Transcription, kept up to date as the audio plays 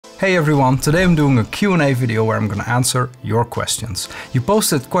Hey everyone, today I'm doing a Q&A video where I'm going to answer your questions. You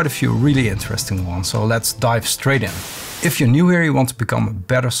posted quite a few really interesting ones, so let's dive straight in. If you're new here, you want to become a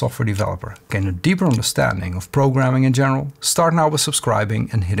better software developer, gain a deeper understanding of programming in general, start now by subscribing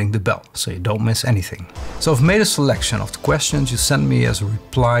and hitting the bell so you don't miss anything. So I've made a selection of the questions you sent me as a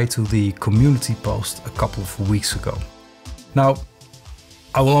reply to the community post a couple of weeks ago. Now,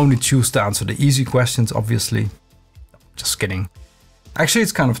 I will only choose to answer the easy questions, obviously. Just kidding. Actually,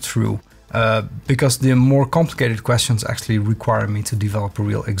 it's kind of true, because the more complicated questions actually require me to develop a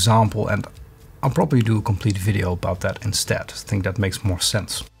real example, and I'll probably do a complete video about that instead. I think that makes more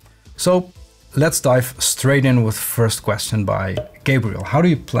sense. So let's dive straight in with the first question by Gabriel. How do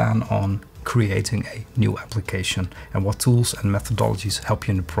you plan on creating a new application, and what tools and methodologies help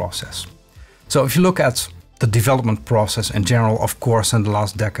you in the process? So if you look at the development process in general, of course, in the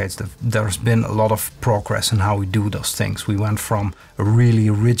last decades, there's been a lot of progress in how we do those things. We went from a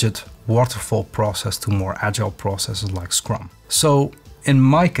really rigid waterfall process to more agile processes like Scrum. So in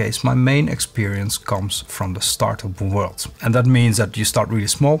my case, my main experience comes from the startup world. And that means that you start really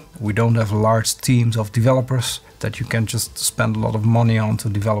small. We don't have large teams of developers that you can just spend a lot of money on to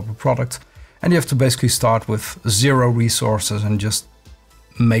develop a product. And you have to basically start with zero resources and just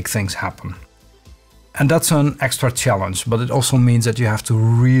make things happen. And that's an extra challenge, but it also means that you have to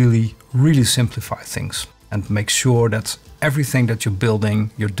really simplify things and make sure that everything that you're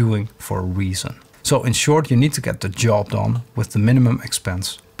building, you're doing for a reason. So in short, you need to get the job done with the minimum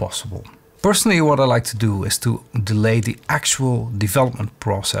expense possible. Personally, what I like to do is to delay the actual development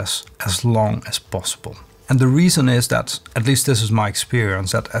process as long as possible. And the reason is that, at least this is my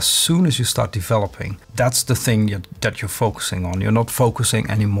experience, that as soon as you start developing, that's the thing that you're focusing on. You're not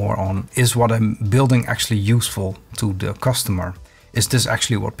focusing anymore on, is what I'm building actually useful to the customer? Is this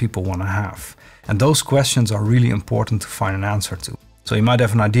actually what people want to have? And those questions are really important to find an answer to. So you might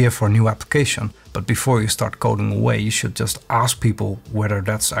have an idea for a new application, but before you start coding away, you should just ask people whether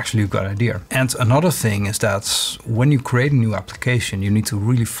that's actually a good idea. And another thing is that when you create a new application, you need to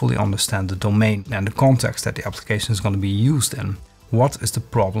really fully understand the domain and the context that the application is going to be used in. What is the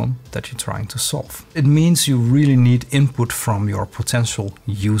problem that you're trying to solve? It means you really need input from your potential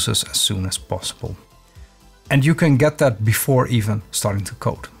users as soon as possible. And you can get that before even starting to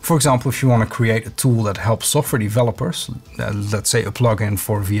code. For example, if you want to create a tool that helps software developers, let's say a plugin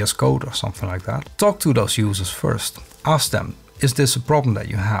for VS Code or something like that, talk to those users first. Ask them, is this a problem that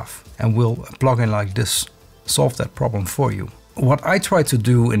you have? And will a plugin like this solve that problem for you? What I try to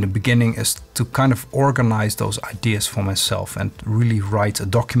do in the beginning is to kind of organize those ideas for myself and really write a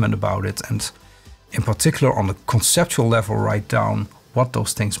document about it. And in particular, on the conceptual level, write down what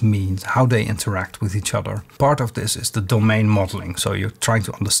those things mean, how they interact with each other. Part of this is the domain modeling. So you're trying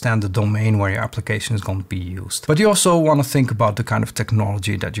to understand the domain where your application is going to be used. But you also want to think about the kind of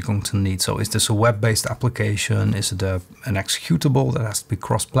technology that you're going to need. So is this a web-based application? Is it an executable that has to be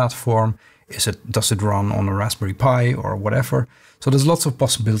cross-platform? Does it run on a Raspberry Pi or whatever? So there's lots of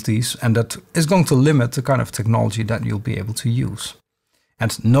possibilities, and that is going to limit the kind of technology that you'll be able to use.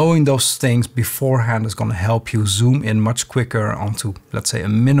 And knowing those things beforehand is going to help you zoom in much quicker onto, let's say, a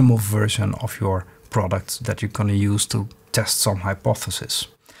minimal version of your product that you're going to use to test some hypothesis.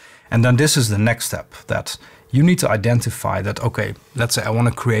 And then this is the next step, that you need to identify that, okay, let's say I want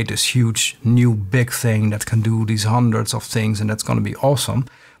to create this huge, new, big thing that can do these hundreds of things, and that's going to be awesome.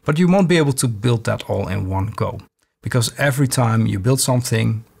 But you won't be able to build that all in one go. Because every time you build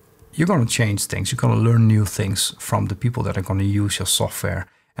something, you're going to change things. You're going to learn new things from the people that are going to use your software.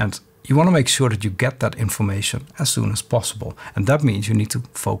 And you want to make sure that you get that information as soon as possible. And that means you need to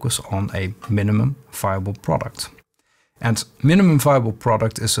focus on a minimum viable product. And minimum viable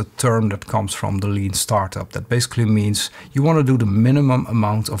product is a term that comes from the lean startup. That basically means you want to do the minimum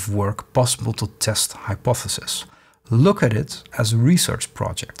amount of work possible to test hypothesis. Look at it as a research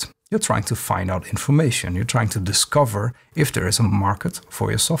project. You're trying to find out information. You're trying to discover if there is a market for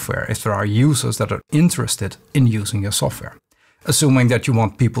your software, if there are users that are interested in using your software. Assuming that you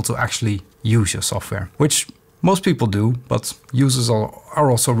want people to actually use your software, which most people do, but users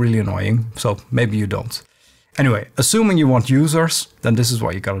are also really annoying, so maybe you don't. Anyway, assuming you want users, then this is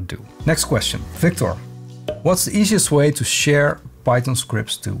what you gotta do. Next question, Victor. What's the easiest way to share Python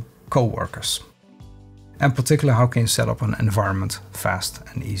scripts to coworkers? And particularly, how can you set up an environment fast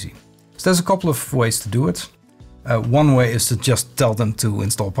and easy? So there's a couple of ways to do it. One way is to just tell them to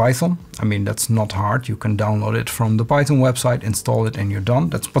install Python. I mean, that's not hard. You can download it from the Python website, install it, and you're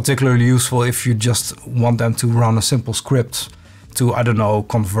done. That's particularly useful if you just want them to run a simple script to, I don't know,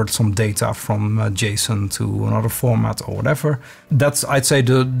 convert some data from JSON to another format or whatever. That's, I'd say,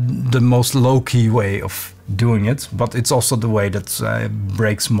 the most low-key way of doing it, but it's also the way that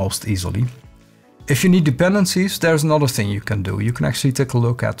breaks most easily. If you need dependencies, there's another thing you can do. You can actually take a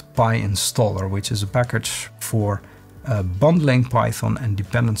look at PyInstaller, which is a package for bundling Python and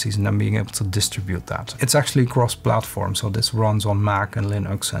dependencies and then being able to distribute that. It's actually cross-platform, so this runs on Mac and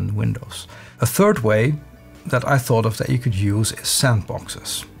Linux and Windows. A third way that I thought of that you could use is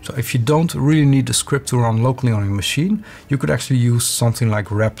sandboxes. So if you don't really need the script to run locally on your machine, you could actually use something like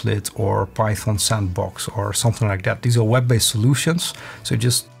Replit or Python Sandbox or something like that. These are web-based solutions, so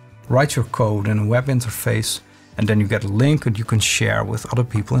just write your code in a web interface and then you get a link and you can share with other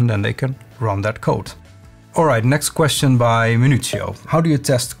people and then they can run that code. Alright, next question by Minutio. How do you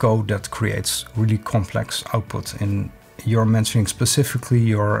test code that creates really complex output? You're mentioning specifically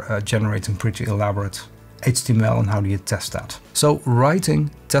you're generating pretty elaborate HTML, and how do you test that? So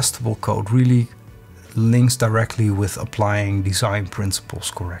writing testable code really links directly with applying design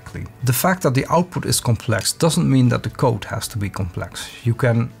principles correctly. The fact that the output is complex doesn't mean that the code has to be complex. You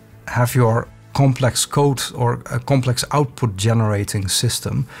can have your complex code or a complex output generating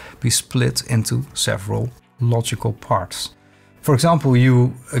system be split into several logical parts. For example,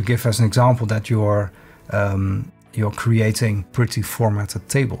 you give as an example that you're creating pretty formatted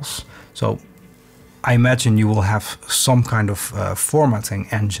tables. So I imagine you will have some kind of formatting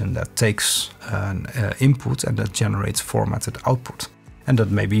engine that takes an input and that generates formatted output. And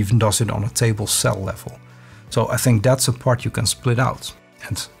that maybe even does it on a table cell level. So I think that's a part you can split out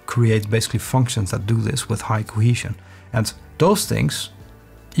and create basically functions that do this with high cohesion. And those things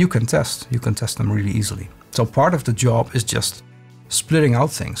you can test. You can test them really easily. So part of the job is just splitting out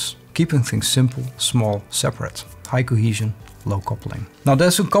things, keeping things simple, small, separate, high cohesion, low coupling. Now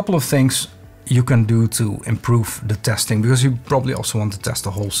there's a couple of things you can do to improve the testing, because you probably also want to test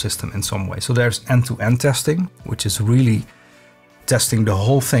the whole system in some way. So there's end-to-end testing, which is really testing the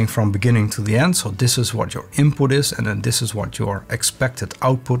whole thing from beginning to the end. So this is what your input is, and then this is what your expected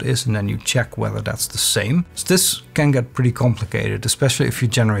output is, and then you check whether that's the same. So this can get pretty complicated, especially if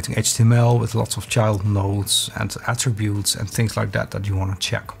you're generating HTML with lots of child nodes and attributes and things like that that you want to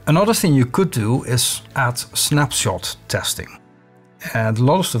check. Another thing you could do is add snapshot testing. And a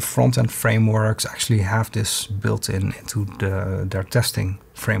lot of the front-end frameworks actually have this built into their testing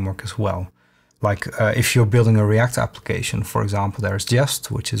framework as well. Like if you're building a React application, for example, there's Jest,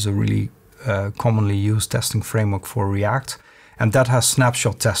 which is a really commonly used testing framework for React. And that has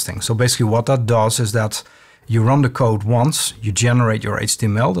snapshot testing. So basically what that does is that you run the code once, you generate your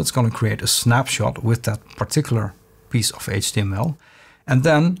HTML, that's going to create a snapshot with that particular piece of HTML. And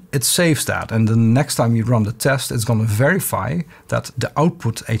then it saves that, and the next time you run the test, it's going to verify that the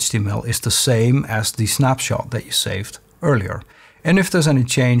output HTML is the same as the snapshot that you saved earlier. And if there's any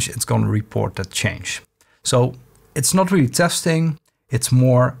change, it's going to report that change. So it's not really testing, it's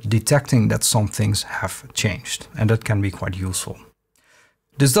more detecting that some things have changed, and that can be quite useful.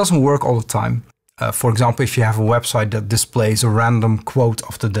 This doesn't work all the time. For example, if you have a website that displays a random quote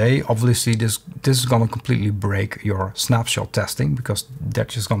of the day, obviously this is going to completely break your snapshot testing, because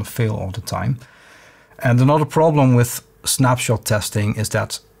that's just going to fail all the time. And another problem with snapshot testing is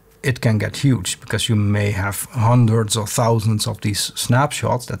that it can get huge, because you may have hundreds or thousands of these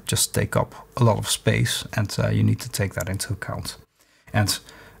snapshots that just take up a lot of space, and you need to take that into account. And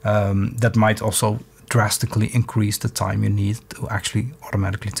that might also drastically increase the time you need to actually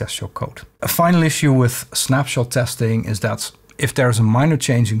automatically test your code. A final issue with snapshot testing is that if there's a minor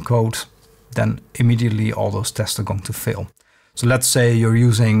change in code, then immediately all those tests are going to fail. So let's say you're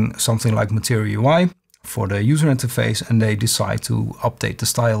using something like Material UI for the user interface, and they decide to update the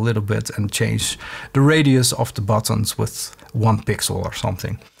style a little bit and change the radius of the buttons with 1 pixel or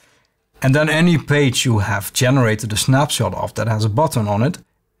something. And then any page you have generated a snapshot of that has a button on it,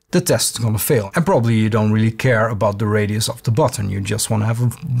 the test is going to fail. And probably you don't really care about the radius of the button. You just want to have a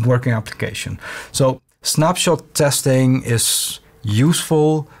working application. So snapshot testing is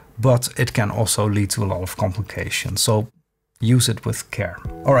useful, but it can also lead to a lot of complications. So use it with care.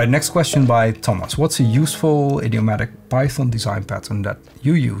 All right, next question by Thomas. What's a useful idiomatic Python design pattern that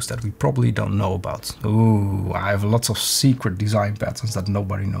you use that we probably don't know about? Ooh, I have lots of secret design patterns that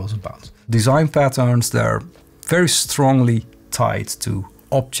nobody knows about. Design patterns, they're very strongly tied to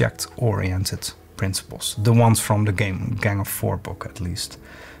object-oriented principles, the ones from the Gang of Four book at least.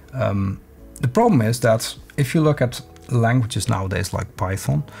 The problem is that if you look at languages nowadays like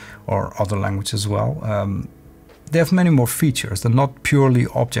Python or other languages as well, they have many more features. They're not purely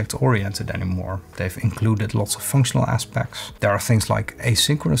object-oriented anymore. They've included lots of functional aspects. There are things like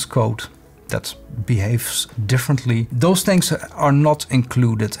asynchronous code. that behaves differently. Those things are not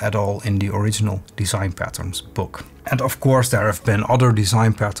included at all in the original design patterns book. And of course there have been other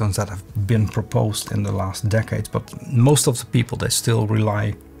design patterns that have been proposed in the last decades, but most of the people, they still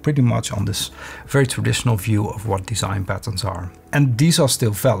rely pretty much on this very traditional view of what design patterns are. And these are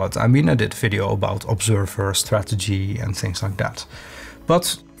still valid. I mean, I did a video about observer strategy and things like that.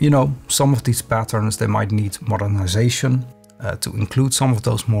 But, you know, some of these patterns, they might need modernization to include some of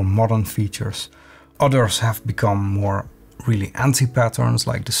those more modern features. Others have become more really anti-patterns,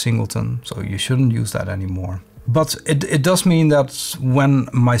 like the singleton, so you shouldn't use that anymore. But it does mean that when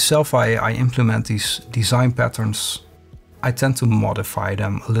myself I implement these design patterns, I tend to modify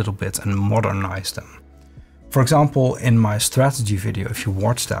them a little bit and modernize them. For example, in my strategy video, if you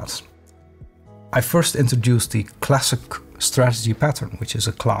watch that, I first introduced the classic strategy pattern, which is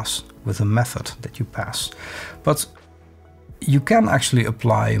a class with a method that you pass. But you can actually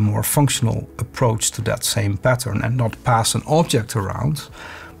apply a more functional approach to that same pattern and not pass an object around,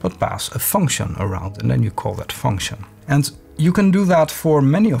 but pass a function around, and then you call that function. And you can do that for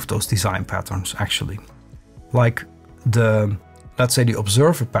many of those design patterns actually. Like let's say the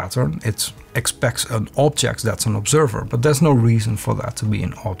observer pattern, it expects an object that's an observer, but there's no reason for that to be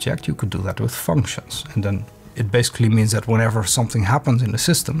an object. You could do that with functions, and then it basically means that whenever something happens in the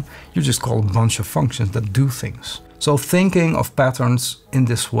system, you just call a bunch of functions that do things. So thinking of patterns in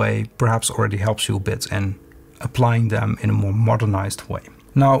this way perhaps already helps you a bit in applying them in a more modernized way.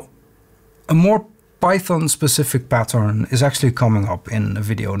 Now, a more Python specific pattern is actually coming up in a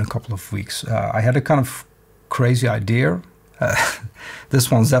video in a couple of weeks. I had a kind of crazy idea.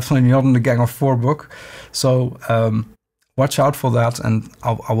 This one's definitely not in the Gang of 4 book. So watch out for that, and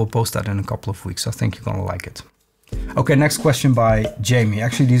I will post that in a couple of weeks. I think you're gonna like it. Okay, next question by Jamie.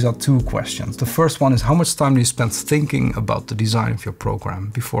 Actually, these are two questions. The first one is, how much time do you spend thinking about the design of your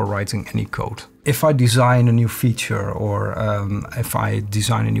program before writing any code? If I design a new feature or if I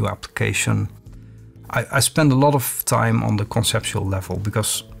design a new application, I spend a lot of time on the conceptual level,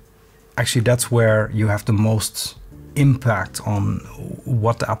 because actually that's where you have the most impact on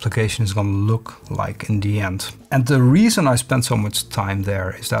what the application is going to look like in the end. And the reason I spend so much time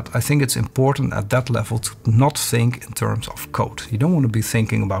there is that I think it's important at that level to not think in terms of code. You don't want to be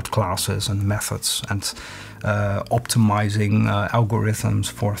thinking about classes and methods and optimizing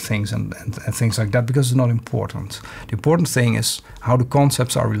algorithms for things and things like that, because it's not important. The important thing is how the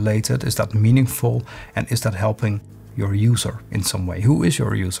concepts are related. Is that meaningful, and is that helping your user in some way? Who is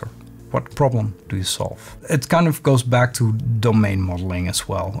your user? What problem do you solve? It kind of goes back to domain modeling as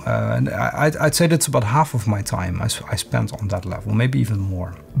well. And I'd say that's about half of my time I spent on that level, maybe even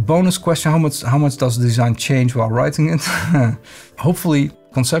more. Bonus question, how much does the design change while writing it? Hopefully,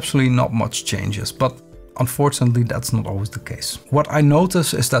 conceptually, not much changes, but unfortunately, that's not always the case. What I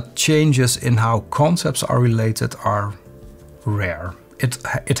notice is that changes in how concepts are related are rare.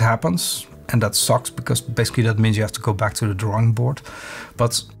 It happens, and that sucks, because basically that means you have to go back to the drawing board.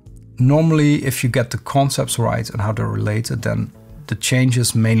 But normally, if you get the concepts right and how they're related, then the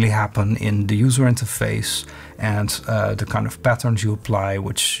changes mainly happen in the user interface and the kind of patterns you apply,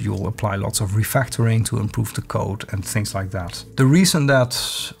 which you'll apply lots of refactoring to improve the code and things like that. The reason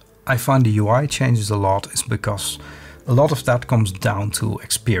that I find the UI changes a lot is because a lot of that comes down to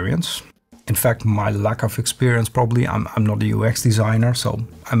experience. In fact, my lack of experience probably. I'm not a UX designer, so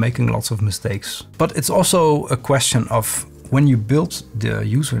I'm making lots of mistakes. But it's also a question of when you build the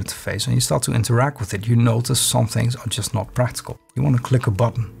user interface and you start to interact with it, you notice some things are just not practical. You want to click a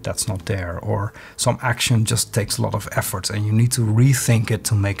button that's not there, or some action just takes a lot of effort and you need to rethink it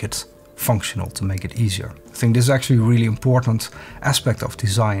to make it functional, to make it easier. I think this is actually a really important aspect of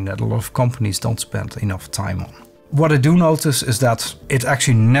design that a lot of companies don't spend enough time on. What I do notice is that it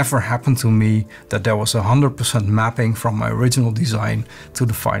actually never happened to me that there was 100% mapping from my original design to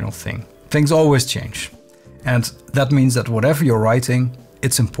the final thing. Things always change. And that means that whatever you're writing,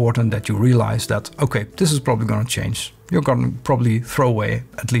 it's important that you realize that, okay, this is probably going to change. You're going to probably throw away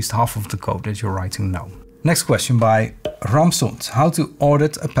at least half of the code that you're writing now. Next question by Ramsund. How to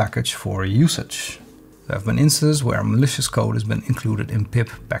audit a package for usage? There have been instances where malicious code has been included in pip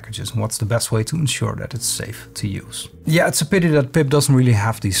packages. And what's the best way to ensure that it's safe to use? Yeah, it's a pity that pip doesn't really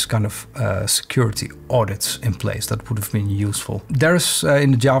have these kind of security audits in place. That would have been useful. There's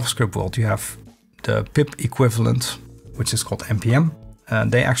in the JavaScript world, you have the pip equivalent, which is called npm.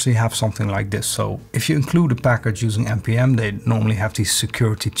 they actually have something like this. So if you include a package using NPM, they normally have these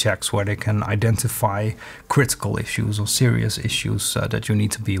security checks where they can identify critical issues or serious issues that you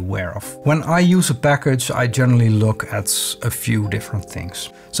need to be aware of. When I use a package, I generally look at a few different things.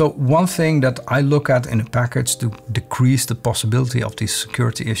 So one thing that I look at in a package to decrease the possibility of these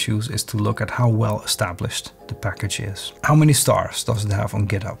security issues is to look at how well established the package is. How many stars does it have on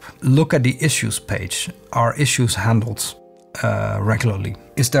GitHub? Look at the issues page. Are issues handled regularly?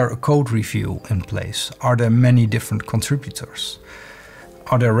 Is there a code review in place? Are there many different contributors?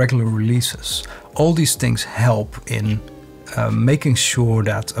 Are there regular releases? All these things help in making sure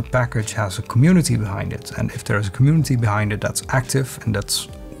that a package has a community behind it. And if there is a community behind it that's active and that's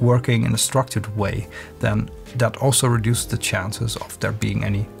working in a structured way, then that also reduces the chances of there being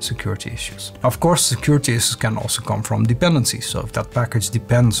any security issues. Of course, security issues can also come from dependencies. So if that package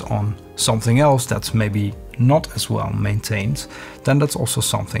depends on something else that's maybe not as well maintained, then that's also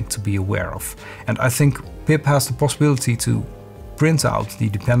something to be aware of. And I think pip has the possibility to print out the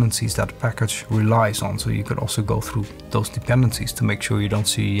dependencies that the package relies on. So you could also go through those dependencies to make sure you don't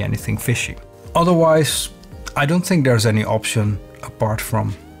see anything fishy. Otherwise, I don't think there's any option apart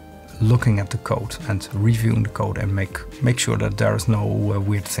from looking at the code and reviewing the code and make sure that there is no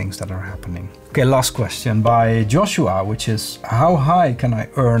weird things that are happening. Okay, last question by Joshua, which is, how high can I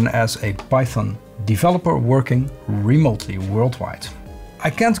earn as a Python developer working remotely worldwide?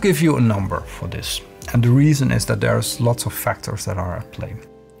 I can't give you a number for this. And the reason is that there's lots of factors that are at play.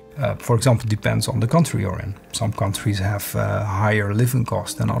 For example, it depends on the country you're in. Some countries have higher living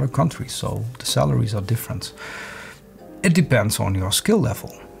costs than other countries, so the salaries are different. It depends on your skill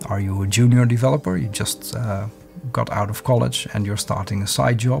level. Are you a junior developer? You just got out of college and you're starting a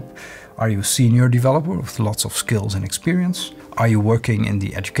side job. Are you a senior developer with lots of skills and experience? Are you working in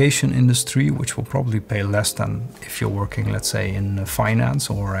the education industry, which will probably pay less than if you're working, let's say, in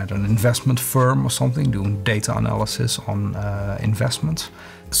finance or at an investment firm or something, doing data analysis on investments?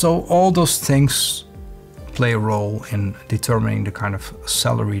 So all those things play a role in determining the kind of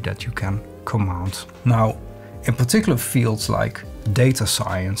salary that you can command. Now, in particular fields like data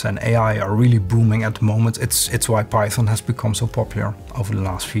science and AI are really booming at the moment. It's why Python has become so popular over the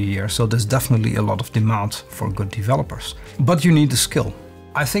last few years. So there's definitely a lot of demand for good developers. But you need the skill.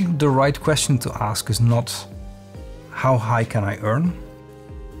 I think the right question to ask is not how high can I earn,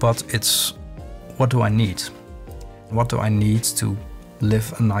 but it's what do I need? What do I need to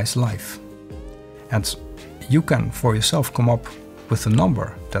live a nice life? And you can for yourself come up with a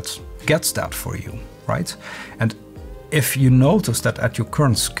number that gets that for you, right? And if you notice that at your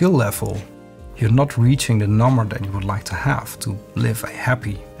current skill level, you're not reaching the number that you would like to have to live a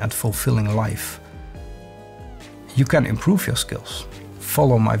happy and fulfilling life, you can improve your skills.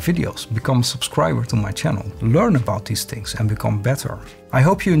 Follow my videos, become a subscriber to my channel, learn about these things and become better. I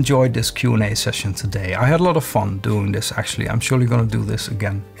hope you enjoyed this Q&A session today. I had a lot of fun doing this actually. I'm surely going to do this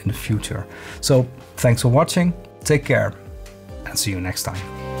again in the future. So thanks for watching, take care and see you next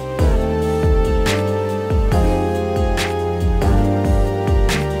time.